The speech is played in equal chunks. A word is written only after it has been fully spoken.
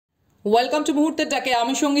Welcome to Muhurter Dake. I'm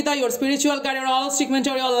Shongita, your spiritual guide, your holistic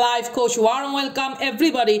mentor, your life coach. Warm welcome,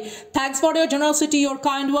 everybody. Thanks for your generosity, your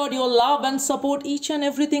kind word, your love and support, each and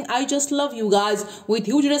everything. I just love you guys with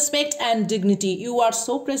huge respect and dignity. You are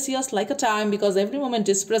so precious like a time because every moment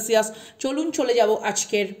is precious. চলুন চলে যাব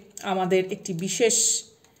আজকের আমাদের একটি বিশেষ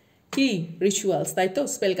কি rituals, তাই তো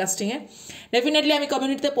স্পেল কাস্টিংয়ে। ডেফিনেটলি আমি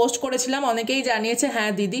কমিউনিটিতে পোস্ট করেছিলাম, অনেকেই জানিয়েছে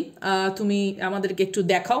হ্যাঁ দিদি তুমি আমাদেরকে একটু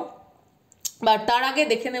দেখাও, বাট তার আগে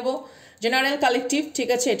দেখে নেব জেনারেল কালেকটিভ, ঠিক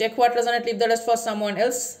আছে। Take what resonate, leave the rest for someone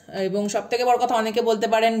else. এবং সবথেকে বড় কথা, অনেকে বলতে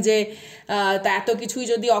পারেন যে তা এত কিছুই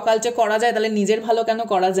যদি অকাল্টে করা যায় তাহলে নিজের ভালো কেন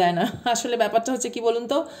করা যায় না। আসলে ব্যাপারটা হচ্ছে কি বলুন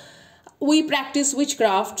তো, we practice which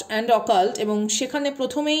craft and occult, এবং সেখানে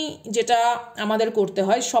প্রথমেই যেটা আমাদের করতে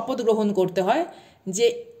হয়, শপথ গ্রহণ করতে হয় যে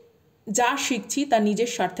যা শিখছি তা নিজের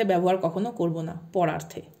স্বার্থে ব্যবহার কখনো করব না,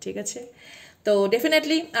 পরার্থে, ঠিক আছে। তো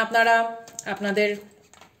ডেফিনেটলি আপনারা আপনাদের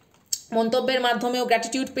মন্তব্যের মাধ্যমেও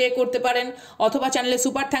গ্র্যাটিটিউড পে করতে পারেন, অথবা চ্যানেলে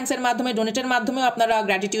সুপার থ্যাঙ্কসের মাধ্যমে, ডোনেটের মাধ্যমেও আপনারা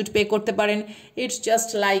গ্র্যাটিটিউড পে করতে পারেন। ইটস জাস্ট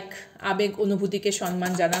লাইক আবেগ অনুভূতিকে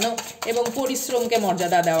সম্মান জানানো এবং পরিশ্রমকে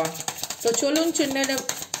মর্যাদা দেওয়া। তো চলুন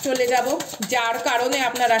চলে যাব যার কারণে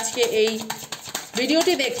আপনারা আজকে এই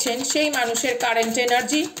ভিডিওটি দেখছেন, সেই মানুষের কারেন্ট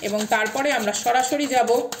এনার্জি, এবং তারপরে আমরা সরাসরি যাব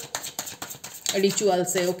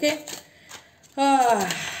রিচুয়ালসে। ওকে,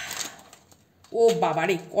 ও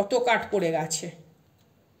বাবারে কত কাট পড়ে গেছে।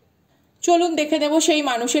 চলুন দেখে নেব সেই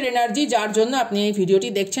মানুষের এনার্জি যার জন্য আপনি এই ভিডিওটি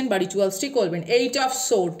দেখছেন বা রিচুয়ালসটি করবেন। 8 অফ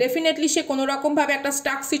সোর্ড, ডেফিনেটলি সে কোনো রকমভাবে একটা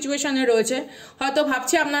স্টাক সিচুয়েশনে রয়েছে, হয়তো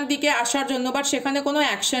ভাবছে আপনার দিকে আসার জন্য, বাট সেখানে কোনো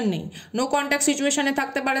অ্যাকশন নেই। নো কন্ট্যাক্ট সিচুয়েশনে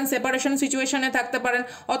থাকতে পারেন, সেপারেশন সিচুয়েশনে থাকতে পারেন,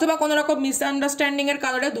 অথবা কোনো রকম মিসআন্ডারস্ট্যান্ডিংয়ের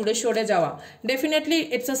কারণে দূরে সরে যাওয়া। Definitely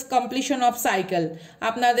it's a completion of cycle,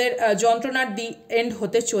 আপনাদের যন্ত্রণার দি এন্ড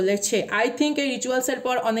হতে চলেছে। আই থিঙ্ক এই রিচুয়ালসের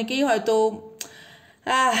পর অনেকেই হয়তো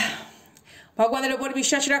ভগবানের ওপর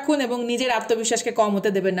বিশ্বাস রাখুন এবং নিজের আত্মবিশ্বাসকে কম হতে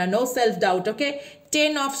দেবেন না। No self doubt. Okay,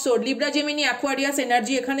 10 of sword, Libra Gemini Aquarius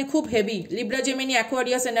energy এখানে খুব heavy. Libra Gemini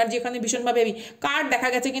Aquarius energy এখানে ভীষণভাবে হেভি। কার্ড দেখা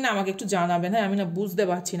গেছে কিনা আমাকে একটু জানাবেন, হ্যাঁ আমি না বুঝতে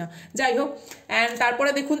পারছি না, যাই হোক। অ্যান্ড তারপরে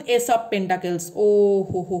দেখুন এস অফ পেন্টাকেলস। ও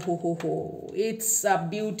হো হো হো হো হো, it's a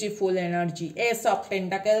beautiful energy. S of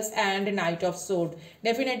pentacles and night of sword,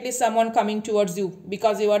 definitely someone coming towards you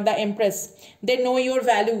because you are the empress. They no your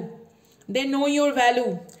value, they no your value,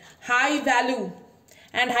 high value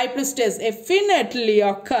and high priestess. Definitely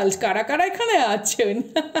occult কারা কারা এখানে আছেন।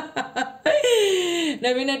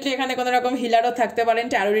 Definitely এখানে কোনো রকম হিলারও থাকতে পারেন,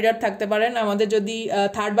 taro reader থাকতে পারেন। আমাদের যদি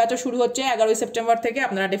থার্ড ব্যাচও শুরু হচ্ছে 11ই সেপ্টেম্বর থেকে,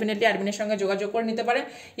 আপনারা ডেফিনেটলি অ্যাডমিনের সঙ্গে যোগাযোগ করে নিতে পারেন।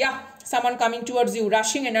 ইয়া, someone coming towards you,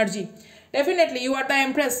 rushing energy. Definitely you are the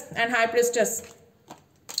empress and high priestess.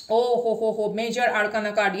 ও হো হো হো, মেজর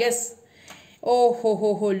আরকানা কার্ড, ইয়েস। ও হো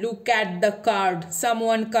হো হো, look at the card,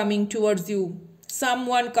 someone coming towards you,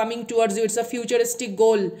 someone coming towards you. It's a futuristic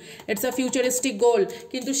goal, it's a futuristic goal,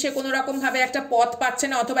 কিন্তু সে কোনো রকমভাবে একটা পথ পাচ্ছে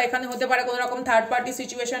না, অথবা এখানে হতে পারে কোনো রকম third party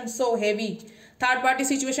situation. So heavy third party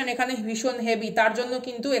situation এখানে ভীষণ হেভি, তার জন্য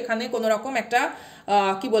কিন্তু এখানে কোনো রকম একটা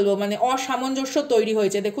কি বলবো মানে অসামঞ্জস্য তৈরি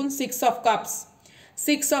হয়েছে। দেখুন 6 অফ কাপস,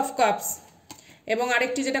 6 অফ কাপস, এবং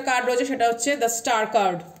আরেকটি যেটা কার্ড রয়েছে সেটা হচ্ছে the star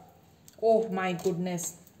card. Oh my goodness,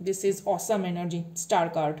 this is awesome energy, star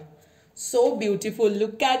card. So beautiful.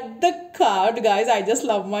 Look at the card, guys. I just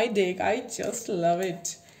love my deck. I just love it.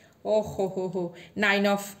 Oh ho ho ho. 9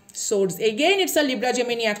 of swords. Again, it's a Libra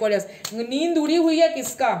Gemini Aquarius. नींद उड़ी हुई है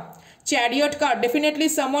किसका? Chariot card. Definitely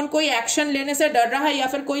someone कोई action लेने से डर रहा है या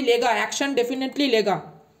फिर कोई लेगा action, definitely लेगा,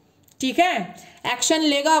 ঠিক है, অ্যাকশন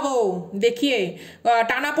লেগা। বো দেখিয়ে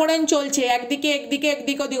টানাপোড়েন চলছে, একদিকে একদিকে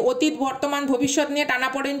একদিকে, অতীত বর্তমান ভবিষ্যৎ নিয়ে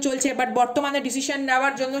টানাপোড়েন চলছে, বাট বর্তমানে ডিসিশন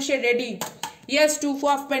নেওয়ার জন্য সে রেডি। ইয়েস, 2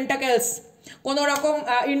 অফ পেন্টাকেলস, কোনো রকম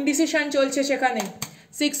ইনডিসিশন চলছে সেখানে।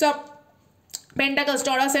 6 অফ পেন্টাকেলস,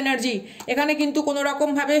 টরাস এনার্জি, এখানে কিন্তু কোনো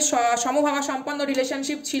রকমভাবে সমভাবা সম্পন্ন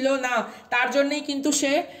রিলেশনশিপ ছিল না, তার জন্যই কিন্তু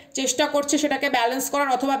সে চেষ্টা করছে সেটাকে ব্যালেন্স করার,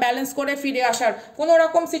 অথবা ব্যালেন্স করে ফিরে আসার কোনো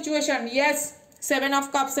রকম situation. Yes, 7 of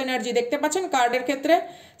cups energy দেখতে পাচ্ছেন কার্ডের ক্ষেত্রে।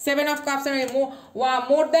 7 of cups energy,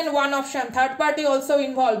 more then one option, third party also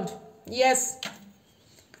involved. Yes,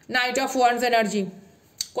 night of wands energy,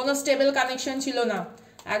 কোনো স্টেবল কানেকশন ছিল না।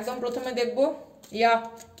 একদম প্রথমে দেখবো ইয়া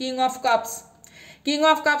king of cups, king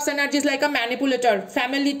of cups energy is like a manipulator,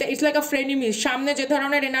 ফ্যামিলিতে ইটস লাইক আ ফ্রেনিমি, সামনে যে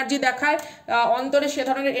ধরনের এনার্জি দেখায় অন্তরে সে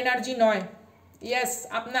ধরনের এনার্জি নয়। ইয়েস,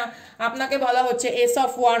 আপনাকে বলা হচ্ছে S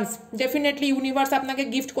of wands, definitely universe আপনাকে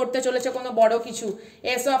গিফট করতে চলেছে কোনো বড় কিছু।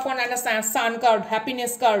 S of one and sun card,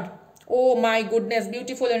 happiness card. O my goodness,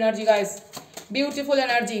 beautiful energy guys, beautiful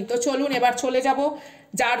energy. তো চলুন এবার চলে যাব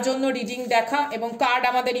যার জন্য রিডিং দেখা, এবং কার্ড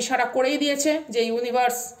আমাদের ইশারা করেই দিয়েছে যে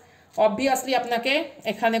ইউনিভার্স অবভিয়াসলি আপনাকে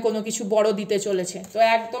এখানে কোনো কিছু বড় দিতে চলেছে। তো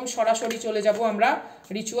একদম সরাসরি চলে যাব আমরা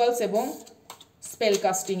রিচুয়ালস এবং স্পেল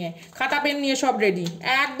কাস্টিংয়ে। খাতা পেন নিয়ে সব রেডি,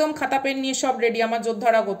 একদম খাতা পেন নিয়ে সব রেডি। আমার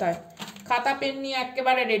যোদ্ধারা কোথায়? খাতা পেন নিয়ে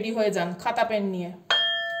একেবারে রেডি হয়ে যান। খাতা পেন নিয়ে,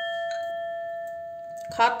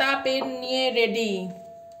 খাতা পেন নিয়ে রেডি,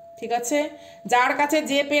 ঠিক আছে? যার কাছে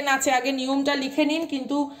যে পেন আছে আগে নিয়মটা লিখে নিন,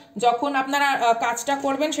 কিন্তু যখন আপনারা কাজটা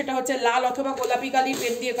করবেন সেটা হচ্ছে লাল অথবা গোলাপি কালির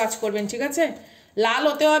পেন দিয়ে কাজ করবেন, ঠিক আছে? লাল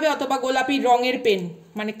হতে হবে অথবা গোলাপি রঙের পেন,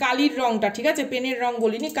 মানে কালির রঙটা, ঠিক আছে? পেনের রং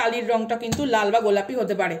বলিনি, কালির রঙটা কিন্তু লাল বা গোলাপি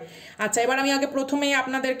হতে পারে। আচ্ছা, এবার আমি আগে প্রথমেই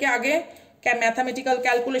আপনাদেরকে আগে ম্যাথামেটিক্যাল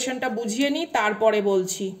ক্যালকুলেশনটা বুঝিয়ে নিই, তারপরে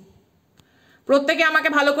বলছি। প্রত্যেকে আমাকে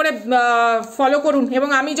ভালো করে ফলো করুন, এবং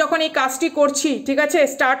আমি যখন এই কাজটি করছি, ঠিক আছে,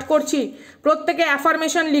 স্টার্ট করছি, প্রত্যেকে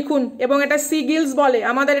অ্যাফার্মেশন লিখুন, এবং এটা সিগিলস বলে,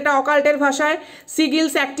 আমাদের এটা অকাল্টের ভাষায়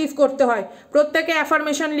সিগিলস অ্যাক্টিভ করতে হয়। প্রত্যেকে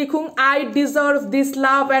অ্যাফার্মেশন লিখুন, I deserve this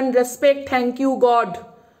love and respect, thank you god,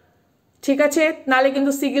 ঠিক আছে? নালে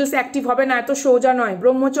কিন্তু সিগিলস অ্যাক্টিভ হবে না, এত সোজা নয়।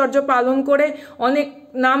 ব্রহ্মচর্য পালন করে অনেক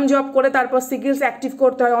নাম জপ করে তারপর সিগিলস অ্যাক্টিভ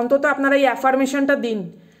করতে হয়। অন্তত আপনারা এই অ্যাফার্মেশনটা দিন,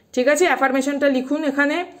 ঠিক আছে? অ্যাফার্মেশনটা লিখুন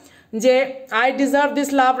এখানে যে I deserve this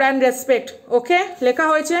love and respect. ওকে, লেখা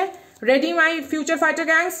হয়েছে। Ready my future fighter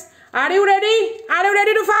gangs? Are you ready? Are you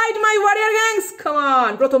ready to fight my warrior gangs? Come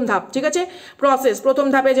on. প্রথম ধাপ, ঠিক আছে? প্রসেস, প্রথম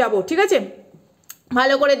ধাপে যাব, ঠিক আছে?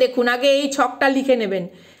 ভালো করে দেখুন, আগে এই ছকটা লিখে নেবেন,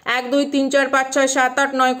 1 2 3 4 5 6 7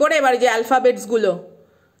 8 9 করে। এবার যে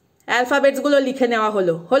অ্যালফাবেটসগুলো লিখে নেওয়া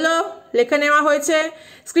হলো, লিখে নেওয়া হয়েছে।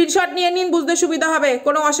 স্ক্রিনশট নিয়ে নিন, বুঝতে সুবিধা হবে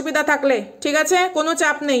কোনো অসুবিধা থাকলে, ঠিক আছে? কোনো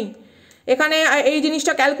চাপ নেই এখানে। এই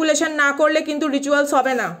জিনিসটা ক্যালকুলেশন না করলে কিন্তু রিচুয়ালস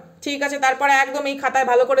হবে না, ঠিক আছে? তারপরে একদম এই খাতায়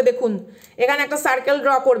ভালো করে দেখুন, এখানে একটা সার্কেল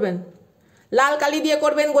ড্র করবেন, লাল কালি দিয়ে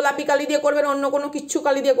করবেন, গোলাপি কালি দিয়ে করবেন, অন্য কোনো কিচ্ছু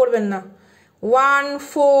কালি দিয়ে করবেন না। 1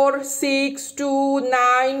 4 6 2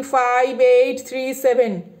 9 5 8 3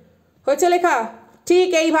 7 হয়েছে লেখা? ঠিক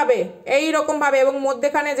এইভাবে, এইরকমভাবে, এবং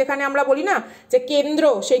মধ্যেখানে যেখানে আমরা বলি না যে কেন্দ্র,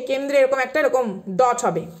 সেই কেন্দ্রে এরকম একটা এরকম ডট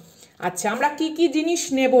হবে। আচ্ছা, আমরা কি কি জিনিস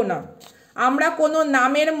নেব না? আমরা কোনো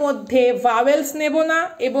নামের মধ্যে ভাওয়েলস নেব না,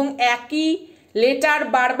 এবং একই লেটার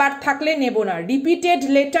বারবার থাকলে নেব না। রিপিটেড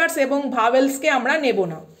লেটার্স এবং ভাওয়েলসকে আমরা নেব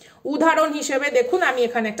না। উদাহরণ হিসেবে দেখুন, আমি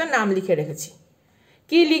এখানে একটা নাম লিখে রেখেছি।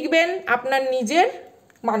 কি লিখবেন? আপনার নিজের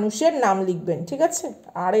মানুষের নাম লিখবেন, ঠিক আছে?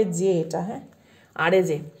 আরে যে এটা, হ্যাঁ, আরে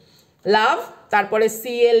যে লাভ, তারপরে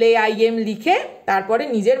CLAIM লিখে তারপরে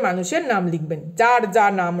নিজের মানুষের নাম লিখবেন, যার যা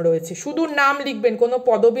নাম রয়েছে। শুধু নাম লিখবেন, কোনো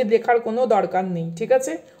পদবি লেখার কোনো দরকার নেই, ঠিক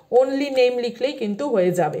আছে? অনলি নেম লিখলেই কিন্তু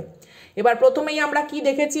হয়ে যাবে। এবার প্রথমেই আমরা কি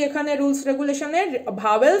দেখেছি এখানে রুলস রেগুলেশনের?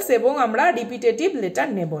 ভাওয়েলস এবং আমরা রিপিটেটিভ লেটার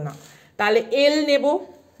নেব না। তাহলে এল নেব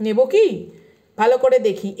কি? ভালো করে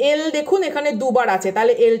দেখি, এল দেখুন এখানে দুবার আছে,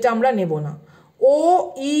 তাহলে এলটা আমরা নেব না। ও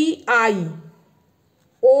ই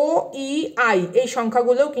আই এই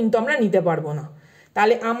সংখ্যাগুলোও কিন্তু আমরা নিতে পারবো না।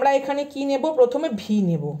 তাহলে আমরা এখানে কি নেব? প্রথমে ভি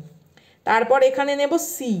নেব, তারপর এখানে নেব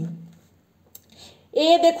সি। এ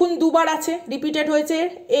দেখুন দুবার আছে, রিপিটেড হয়েছে।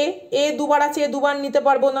 এ দুবার আছে, এ দুবার নিতে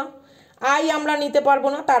পারবো না। আই আমরা নিতে পারবো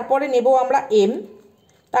না। তারপরে নেব আমরা এম,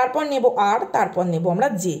 তারপর নেব আর, তারপর নেব আমরা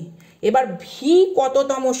জে। এবার ভি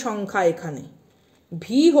কততম সংখ্যা? এখানে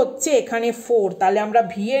ভি হচ্ছে এখানে 4, তাহলে আমরা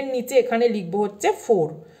ভি এর নিচে এখানে লিখবো হচ্ছে 4।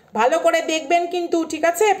 ভালো করে দেখবেন কিন্তু, ঠিক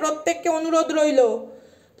আছে? প্রত্যেককে অনুরোধ রইল,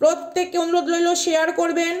 শেয়ার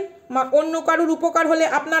করবেন। অন্য কারুর উপকার হলে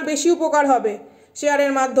আপনার বেশি উপকার হবে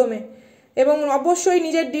শেয়ারের মাধ্যমে। এবং অবশ্যই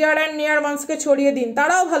নিজের ডিয়ার অ্যান্ড নিয়ার মানুষকে ছড়িয়ে দিন,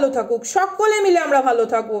 তারাও ভালো থাকুক, সকলে মিলে আমরা ভালো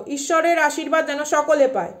থাকবো। ঈশ্বরের আশীর্বাদ যেন সকলে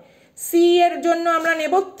পায়। সি এর জন্য আমরা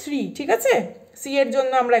নেব 3, ঠিক আছে? সি এর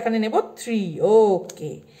জন্য আমরা এখানে নেব 3।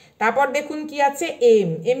 ওকে, তারপর দেখুন কি আছে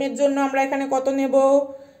এম এর জন্য আমরা এখানে কত নেব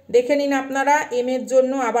দেখে নিন আপনারা। এম এর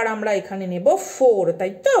জন্য আবার আমরা এখানে নেব 4,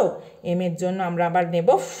 তাই তো? এম এর জন্য আমরা আবার নেব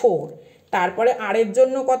 4। তারপরে আর এর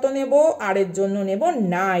জন্য কত নেব? আর এর জন্য নেব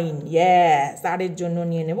 9। ইয়েস, আর এর জন্য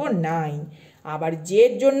নিয়ে নেব 9। আবার জে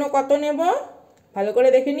এর জন্য কত নেব? ভালো করে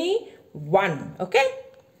দেখে নিই, 1। ওকে,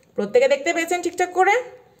 প্রত্যেকে দেখতে পেয়েছেন ঠিকঠাক করে?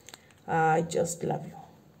 I just love you.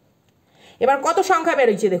 এবার কত সংখ্যা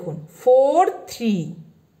বেরোচ্ছে দেখুন, 4 3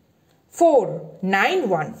 4 9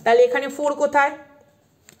 1। তাহলে এখানে 4 কোথায়?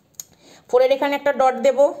 4 এর এখানে একটা ডট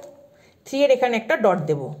দেব, 3 এর এখানে একটা ডট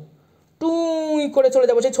দেব, টুই করে চলে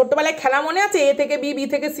যাবো। সেই ছোট্টবেলায় খেলা মনে আছে? এ থেকে বি, বি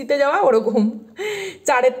থেকে সিতে যাওয়া, ওরকম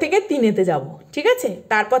 4 থেকে 3-এতে যাব, ঠিক আছে?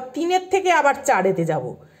 তারপর 3 থেকে আবার 4-এতে যাব,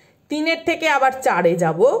 3 থেকে আবার 4-এ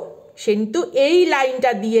যাব, কিন্তু এই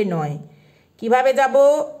লাইনটা দিয়ে নয়। কিভাবে যাব?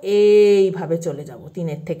 এইভাবে চলে যাব,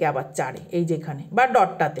 3 থেকে আবার 4-এ, এই যেখানে বা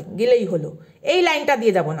ডটটাতে গেলেই হলো। এই লাইনটা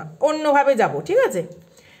দিয়ে যাব না, অন্যভাবে যাব, ঠিক আছে?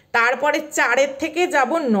 তারপরে 4 থেকে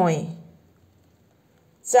যাব 9,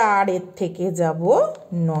 4 থেকে যাব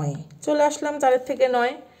 9, চলে আসলাম 4 থেকে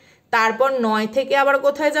 9। তারপর 9 থেকে আবার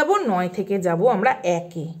কোথায় যাব? 9 থেকে যাব আমরা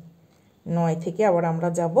 1-এ, 9 থেকে আবার আমরা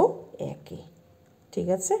যাব 1-এ, ঠিক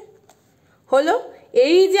আছে? হলো।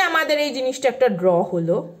 এই যে আমাদের এই জিনিসটা একটা ড্র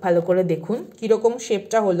হলো, ভালো করে দেখুন কীরকম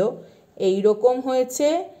শেপটা হলো, এইরকম হয়েছে,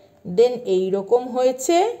 দেন এইরকম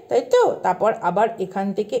হয়েছে, তাই তো, তারপর আবার এখান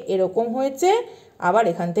থেকে এরকম হয়েছে, আবার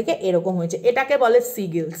এখান থেকে এরকম হয়েছে, এটাকে বলে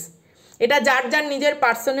সিগিলস। এটা যার যার নিজের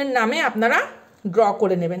পার্সনের নামে আপনারা ড্র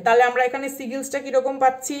করে নেবেন। তাহলে আমরা এখানে সিগিলসটা কীরকম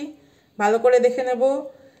পাচ্ছি ভালো করে দেখে নেব।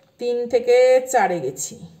 3 থেকে 4-এ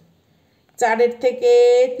গেছি, 4-এর থেকে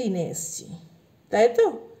 3-এ এসছি, তাই তো,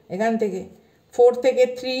 এখান থেকে 4 থেকে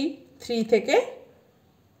 3, 3 থেকে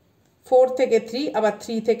 4 থেকে 3, আবার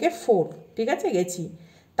 3 থেকে 4, ঠিক আছে গেছি।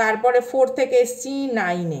 তারপরে 4 থেকে এসছি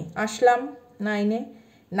 9-এ, আসলাম 9-এ,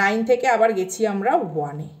 9 থেকে আবার গেছি আমরা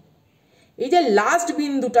 1-এ। এই যে লাস্ট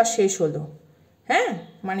বিন্দুটা শেষ হলো, হ্যাঁ,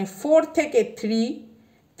 মানে 4 থেকে 3,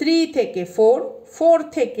 3 থেকে 4, 4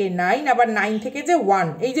 থেকে 9, আবার 9 থেকে যে 1,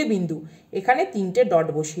 এই যে বিন্দু, এখানে 3টে ডট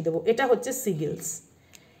বসিয়ে দেবো। এটা হচ্ছে সিগিলস।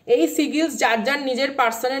 এই সিগিলস যার যার নিজের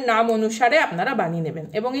পার্সনের নাম অনুসারে আপনারা বানিয়ে নেবেন।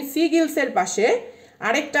 এবং এই সিগিলসের পাশে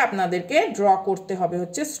আরেকটা আপনাদেরকে ড্র করতে হবে,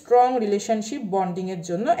 হচ্ছে স্ট্রং রিলেশনশিপ বন্ডিংয়ের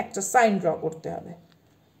জন্য একটা সাইন ড্র করতে হবে।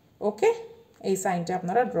 ওকে, এই সাইনটা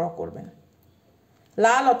আপনারা ড্র করবেন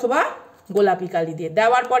লাল অথবা গোলাপি কালি দিয়ে।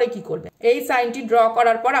 দেওয়ার পরে কি করবেন, এই সাইনটি ড্র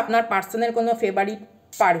করার পর আপনার পার্সনের কোনো ফেভারিট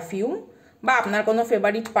পারফিউম বা আপনার কোনো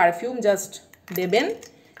ফেভারিট পারফিউম জাস্ট দেবেন।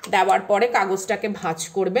 দেওয়ার পরে কাগজটাকে ভাঁজ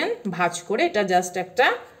করবেন, ভাঁজ করে এটা জাস্ট একটা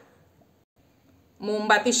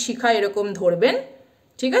মোমবাতির শিখা এরকম ধরবেন,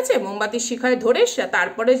 ঠিক আছে, মোমবাতির শিখায় ধরে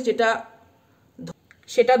তারপরে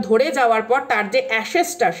সেটা ধরে যাওয়ার পর তার যে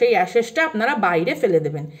অ্যাশেসটা, সেই অ্যাশেসটা আপনারা বাইরে ফেলে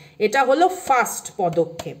দেবেন। এটা হলো ফার্স্ট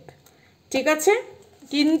পদক্ষেপ, ঠিক আছে।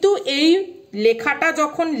 কিন্তু এই লেখাটা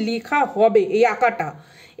যখন লেখা হবে, এই আঁকাটা,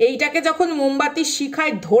 এইটাকে যখন মোমবাতির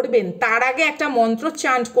শিখায় ধরবেন তার আগে একটা মন্ত্র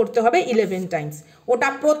চান্ট করতে হবে 11 টাইমস। ওটা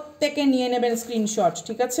প্রত্যেকে নিয়ে নেবেন স্ক্রিনশট,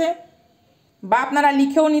 ঠিক আছে, বা আপনারা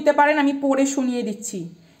লিখেও নিতে পারেন, আমি পড়ে শুনিয়ে দিচ্ছি।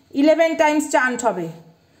 11 টাইমস চান্ট হবে।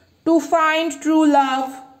 To find true love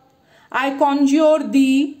I conjure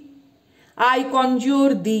thee, I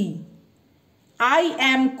conjure thee. I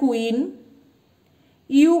am queen,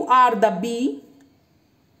 you are the bee.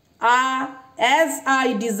 As I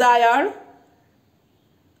desire,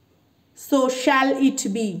 so shall it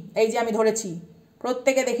be. এই যে আমি ধরেছি,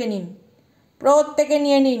 প্রত্যেকে দেখে নিন, প্রত্যেকে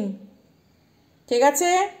নিয়ে নিন, ঠিক আছে।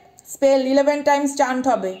 স্পেল 11 টাইমস চান্ট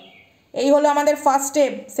হবে। এই হলো আমাদের ফার্স্ট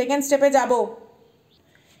স্টেপ। সেকেন্ড স্টেপে যাব।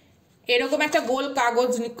 এরকম একটা গোল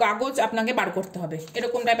কাগজ আপনাকে বার করতে হবে,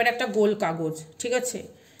 এরকম টাইপের একটা গোল কাগজ, ঠিক আছে।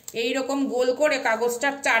 এই রকম গোল করে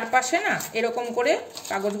কাগজটার চারপাশে না এরকম করে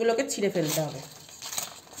কাগজগুলোকে ছিঁড়ে ফেলতে হবে।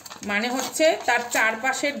 মানে হচ্ছে তার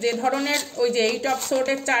চারপাশের যে ধরনের, ওই যে 8 অফ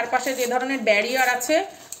সোর্ডের চারপাশে যে ধরনের ব্যারিয়ার আছে,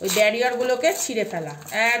 ওই ব্যারিয়ারগুলোকে ছিঁড়ে ফেলা।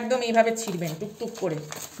 একদম এইভাবে ছিঁড়বেন টুকটুক করে,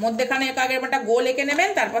 মধ্যেখানে একটা গোল এঁকে নেবেন,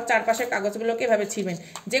 তারপর চারপাশের কাগজগুলোকে এভাবে ছিঁড়বেন।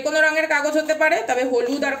 যে কোনো রঙের কাগজ হতে পারে, তবে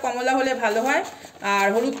হলুদ আর কমলা হলে ভালো হয়। আর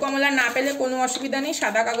হলুদ কমলা না পেলে কোনো অসুবিধা নেই,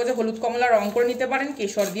 সাদা কাগজে হলুদ কমলা রং করে নিতে পারেন,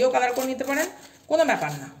 কেশর দিয়েও কালার করে নিতে পারেন, কোনো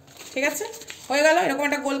ব্যাপার না, ঠিক আছে। হয়ে গেল, এরকম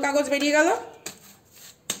একটা গোল কাগজ বেরিয়ে গেল,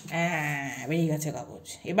 হ্যাঁ বেরিয়ে গেছে কাগজ।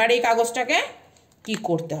 এবার এই কাগজটাকে কি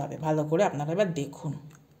করতে হবে ভালো করে আপনারা এবার দেখুন।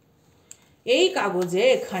 এই কাগজে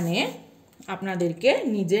এখানে আপনাদেরকে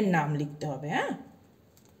নিজের নাম লিখতে হবে, হ্যাঁ,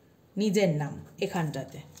 নিজের নাম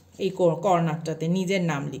এখানটাতে, এই কর্নারটাতে নিজের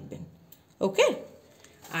নাম লিখবেন, ওকে।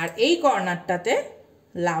 আর এই কর্নারটাতে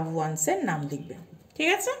লাভ ওয়ান্সের নাম লিখবেন, ঠিক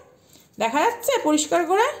আছে। দেখা যাচ্ছে পরিষ্কার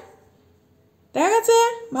করে? দেখা গেছে?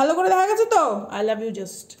 ভালো করে দেখা গেছে তো? I love you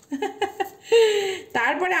just.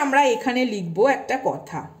 তারপরে আমরা এখানে লিখব একটা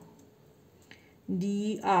কথা,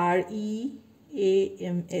 DREAMS,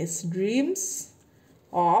 ড্রিমস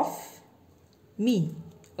অফ মি,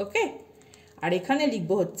 ওকে। আর এখানে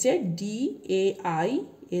লিখব হচ্ছে DAILY,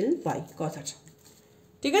 কথাটা,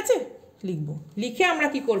 ঠিক আছে। লিখব, লিখে আমরা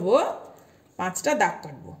কি করব, 5টা দাগ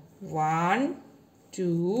কাটব, 1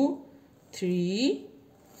 2 3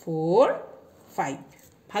 4 5।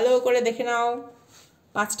 ভালো করে দেখে নাও,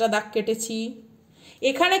 5টা দাগ কেটেছি।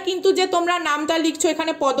 এখানে কিন্তু যে তোমরা নামটা লিখছো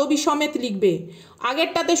এখানে পদবী সমেত লিখবে।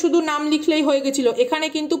 আগেরটাতে শুধু নাম লিখলেই হয়ে গেছিল, এখানে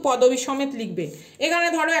কিন্তু পদবী সমেত লিখবে। এখানে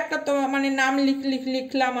ধরো একটা মানে নাম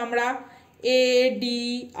লিখলাম আমরা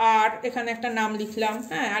ADR, এখানে একটা নাম লিখলাম,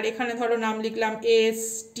 হ্যাঁ, আর এখানে ধরো নাম লিখলাম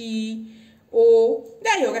STO,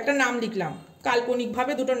 যাই হোক একটা নাম লিখলাম,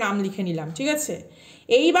 কাল্পনিকভাবে দুটো নাম লিখে নিলাম, ঠিক আছে।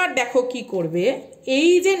 এইবার দেখো কি করবে,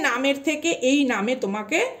 এই যে নামের থেকে এই নামে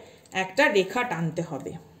তোমাকে একটা রেখা টানতে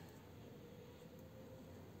হবে,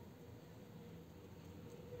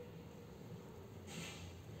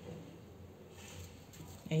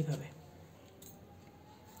 এইভাবে,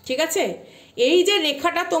 ঠিক আছে। এই যে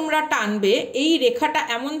রেখাটা তোমরা টানবে, এই রেখাটা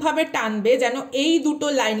এমনভাবে টানবে যেন এই দুটো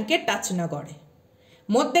লাইনকে টাচ না করে,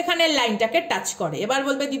 মধ্যেখানের লাইনটাকে টাচ করে। এবার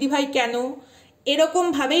বলবে দিদি ভাই কেন?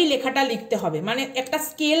 এরকমভাবেই লেখাটা লিখতে হবে, মানে একটা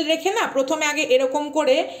স্কেল রেখে না প্রথমে আগে এরকম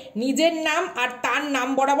করে নিজের নাম আর তার নাম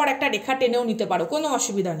বরাবর একটা রেখা টেনেও নিতে পারো, কোনো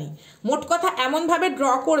অসুবিধা নেই। মোট কথা এমনভাবে ড্র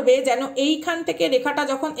করবে যেন এইখান থেকে রেখাটা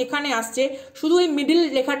যখন এখানে আসছে শুধু ওই মিডিল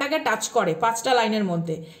রেখাটাকে টাচ করে 5টা লাইনের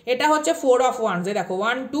মধ্যে। এটা হচ্ছে 4 অফ ওয়ান্স, এ দেখো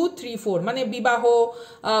 1 2 3 4, মানে বিবাহ,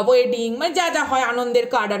 ওয়েডিং, মানে যা যা হয় আনন্দের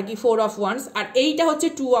কার্ড আর কি, 4 অফ ওয়ান্স। আর এইটা হচ্ছে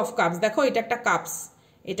 2 অফ কাপস, দেখো এটা একটা কাপস,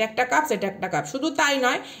 এটা একটা কাপস, এটা একটা কাপ। শুধু তাই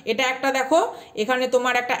নয়, এটা একটা দেখো এখানে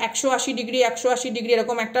তোমার একটা 180 ডিগ্রি 180 ডিগ্রি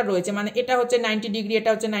এরকম একটা রয়েছে, মানে এটা হচ্ছে 90 ডিগ্রি, এটা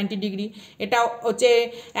হচ্ছে 90 ডিগ্রি, এটা হচ্ছে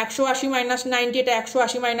 180 মাইনাস 90, এটা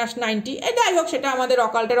 180 মাইনাস 90। যাই হোক সেটা আমাদের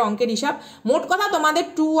অকাল্টের অঙ্কের হিসাব। মোট কথা তোমাদের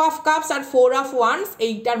 2 of cups R 4 of wands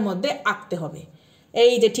এইটার মধ্যে আঁকতে হবে।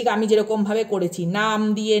 এই যে ঠিক আমি যেরকমভাবে করেছি, নাম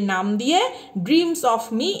দিয়ে ড্রিমস অফ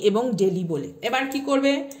মি এবং ডেলি বলে। এবার কি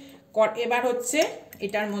করবে? এবার হচ্ছে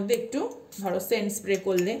এটার মধ্যে একটু ধরো সেন্ট স্প্রে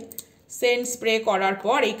করলে, সেন্ট স্প্রে করার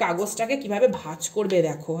পর এই কাগজটাকে কিভাবে ভাঁজ করবে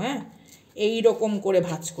দেখো। হ্যাঁ, এই রকম করে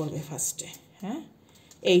ভাঁজ করবে ফার্স্টে। হ্যাঁ,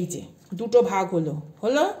 এই যে দুটো ভাগ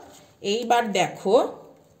হলো। এইবার দেখো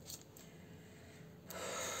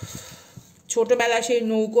ছোটবেলায় সেই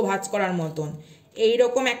নৌকো ভাঁজ করার মতন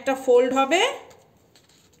এইরকম একটা ফোল্ড হবে,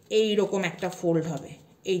 এইরকম একটা ফোল্ড হবে,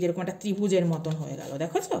 এই যেরকম একটা ত্রিভুজের মতন হয়ে গেল,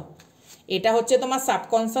 দেখেছো? এটা হচ্ছে তোমার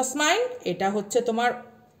সাবকনসিয়াস মাইন্ড, এটা হচ্ছে তোমার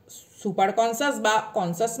সুপার কনসিয়াস বা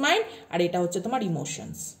কনসিয়াস মাইন্ড, আর এটা হচ্ছে তোমার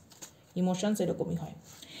ইমোশনস এরকমই হয়।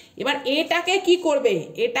 এবার এটাকে কি করবে?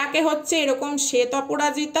 এটাকে হচ্ছে এরকম শ্বেত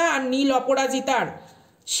অপরাজিতা আর নীল অপরাজিতার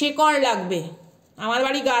শেকড় লাগবে। আমার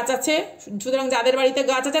বাড়ি গাছ আছে, সুতরাং যাদের বাড়িতে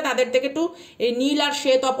গাছ আছে তাদের থেকে একটু এই নীল আর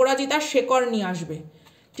শ্বেত অপরাজিতার শেকড় নিয়ে আসবে,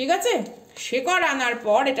 ঠিক আছে? শেকড় আনার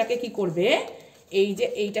পর এটাকে কি করবে? এই যে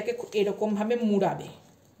এইটাকে এরকমভাবে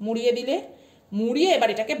মুড়িয়ে দিলে, মুড়িয়ে এবার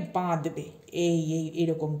এটাকে বাঁধবে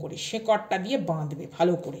এইরকম করে শেকড়টা দিয়ে বাঁধবে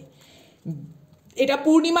ভালো করে। এটা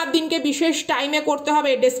পূর্ণিমার দিনকে বিশেষ টাইমে করতে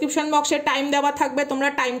হবে, ডেসক্রিপশন বক্সে টাইম দেওয়া থাকবে, তোমরা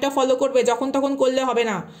টাইমটা ফলো করবে, যখন তখন করলে হবে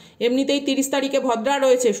না। এমনিতেই 30 তারিখে ভদ্রা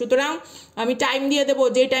রয়েছে, সুতরাং আমি টাইম দিয়ে দেবো,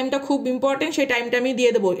 যে টাইমটা খুব ইম্পর্টেন্ট সেই টাইমটা আমি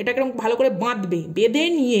দিয়ে দেবো। এটাকে ভালো করে বাঁধবে, বেঁধে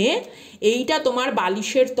নিয়ে এইটা তোমার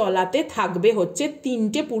বালিশের তলাতে থাকবে হচ্ছে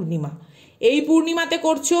 3টে পূর্ণিমা। এই পূর্ণিমাতে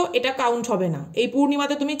করছো এটা কাউন্ট হবে না, এই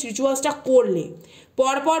পূর্ণিমাতে তুমি রিচুয়ালসটা করলে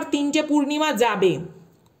পরপর 3টে পূর্ণিমা যাবে,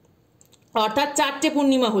 অর্থাৎ 4টে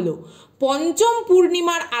পূর্ণিমা হলো। পঞ্চম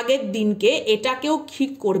পূর্ণিমার আগের দিনকে এটাকেও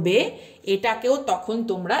ঠিক করবে, এটাকেও তখন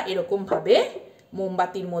তোমরা এরকমভাবে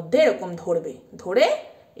মোমবাতির মধ্যে এরকম ধরে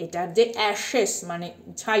এটার যে অ্যাশেস মানে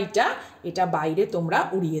ছাইটা এটা বাইরে তোমরা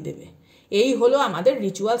উড়িয়ে দেবে। এই হলো আমাদের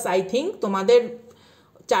রিচুয়ালস। আই থিঙ্ক তোমাদের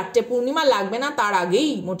 4টে পূর্ণিমা লাগবে না, তার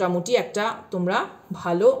আগেই মোটামুটি একটা তোমরা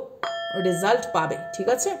ভালো রেজাল্ট পাবে, ঠিক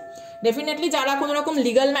আছে? ডেফিনেটলি যারা কোনো রকম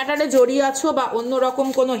লিগাল ম্যাটারে জড়িয়ে আছো বা অন্য রকম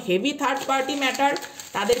কোনো হেভি থার্ড পার্টি ম্যাটার,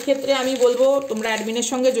 তাদের ক্ষেত্রে আমি বলবো তোমরা অ্যাডমিনের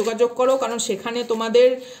সঙ্গে যোগাযোগ করো, কারণ সেখানে তোমাদের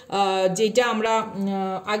যেটা আমরা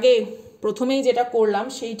আগে প্রথমেই যেটা করলাম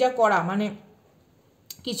সেইটা করা, মানে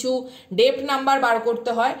কিছু ডেপ্ট নাম্বার বার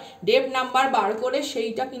করতে হয়, ডেপ্ট নাম্বার বার করে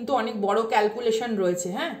সেইটা কিন্তু অনেক বড় ক্যালকুলেশন রয়েছে।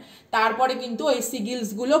 হ্যাঁ, তারপরে কিন্তু ওই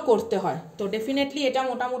সিগিলসগুলো করতে হয়। তো ডেফিনেটলি এটা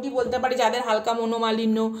মোটামুটি বলতে পারি যাদের হালকা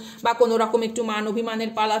মনোমালিন্য বা কোনো রকম একটু মান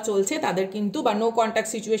অভিমানের পালা চলছে তাদের কিন্তু, বা নো কন্ট্যাক্ট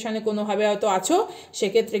সিচুয়েশানে কোনোভাবে হয়তো আছো,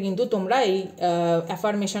 সেক্ষেত্রে কিন্তু তোমরা এই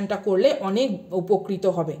অ্যাফার্মেশনটা করলে অনেক উপকৃত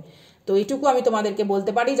হবে। তো এইটুকু আমি তোমাদেরকে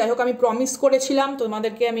বলতে পারি। যাই হোক, আমি প্রমিস করেছিলাম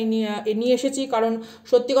তোমাদেরকে, আমি নিয়ে এসেছি, কারণ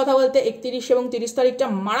সত্যি কথা বলতে 31 এবং 30 তারিখটা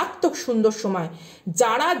মারাত্মক সুন্দর সময়।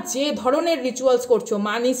 যারা যে ধরনের রিচুয়ালস করছো,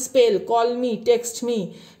 মানি spell, call me, text me,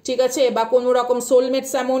 ঠিক আছে, বা কোনো রকম সোলমেট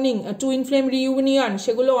স্যামনিং, টুইন ফ্লেম রিইউনিয়ন,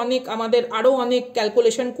 সেগুলো অনেক আমাদের আরও অনেক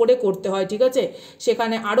ক্যালকুলেশন করে করতে হয়, ঠিক আছে?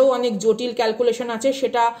 সেখানে আরও অনেক জটিল ক্যালকুলেশন আছে,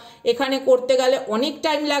 সেটা এখানে করতে গেলে অনেক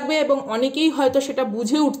টাইম লাগবে এবং অনেকেই হয়তো সেটা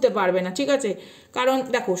বুঝে উঠতে পারবে না, ঠিক আছে? কারণ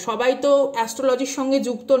দেখো, সবাই তো অ্যাস্ট্রোলজির সঙ্গে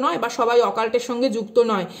যুক্ত নয় বা সবাই অকাল্টের সঙ্গে যুক্ত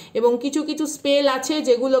নয়, এবং কিছু কিছু স্পেল আছে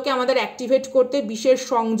যেগুলোকে আমাদের অ্যাক্টিভেট করতে বিশেষ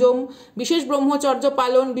সংযম, বিশেষ ব্রহ্মচর্য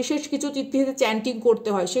পালন, বিশেষ কিছু তিথিতে চ্যান্টিং করতে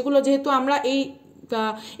হয়। সেগুলো যেহেতু আমরা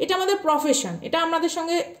এটা আমাদের প্রফেশন, এটা আমাদের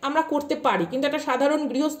সঙ্গে আমরা করতে পারি, কিন্তু একটা সাধারণ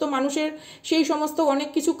গৃহস্থ মানুষের সেই সমস্ত অনেক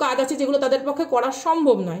কিছু কাজ আছে যেগুলো তাদের পক্ষে করা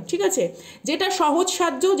সম্ভব নয়, ঠিক আছে? যেটা সহজ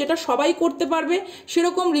সাধ্য, যেটা সবাই করতে পারবে,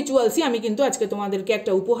 সেরকম রিচুয়ালসই আমি কিন্তু আজকে তোমাদেরকে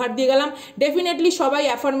একটা উপহার দিয়ে গেলাম। ডেফিনেটলি সবাই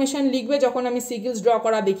অ্যাফার্মেশন লিখবে যখন আমি সিগিলস ড্র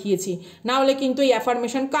করা দেখিয়েছি, না হলে কিন্তু এই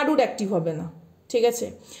অ্যাফার্মেশন কারুর অ্যাক্টিভ হবে না, ঠিক আছে?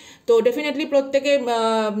 তো ডেফিনেটলি প্রত্যেকে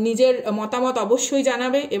নিজের মতামত অবশ্যই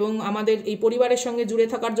জানাবে, এবং আমাদের এই পরিবারের সঙ্গে জুড়ে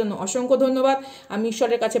থাকার জন্য অসংখ্য ধন্যবাদ। আমি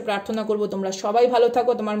ঈশ্বরের কাছে প্রার্থনা করব তোমরা সবাই ভালো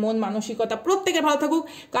থাকো, তোমার মন মানসিকতা প্রত্যেকের ভালো থাকুক।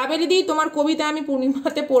 কাবেরী দি, তোমার কবিতা আমি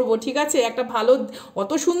পূর্ণিমাতে পড়বো, ঠিক আছে? একটা ভালো,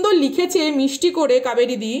 অত সুন্দর লিখেছে মিষ্টি করে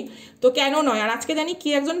কাবেরী দি, তো কেন নয়। আর আজকে জানি কি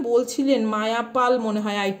একজন বলছিলেন, মায়া পাল মনে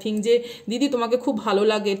হয়, আই থিঙ্ক, যে দিদি তোমাকে খুব ভালো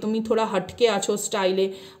লাগে, তুমি থোড়া হটকে আছো স্টাইলে।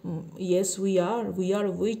 Yes we are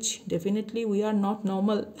which, definitely we are not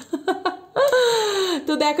normal.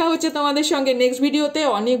 তো দেখা হচ্ছে তোমাদের সঙ্গে নেক্সট ভিডিওতে।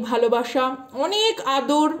 অনেক ভালোবাসা, অনেক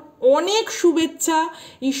আদর, অনেক শুভেচ্ছা।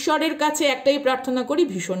 ঈশ্বরের কাছে একটাই প্রার্থনা করি,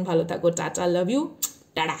 ভীষণ ভালো থাকো। চাচা, লাভ ইউ,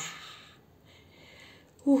 টাটা।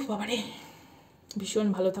 বাবারে, ভীষণ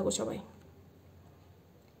ভালো থাকো সবাই।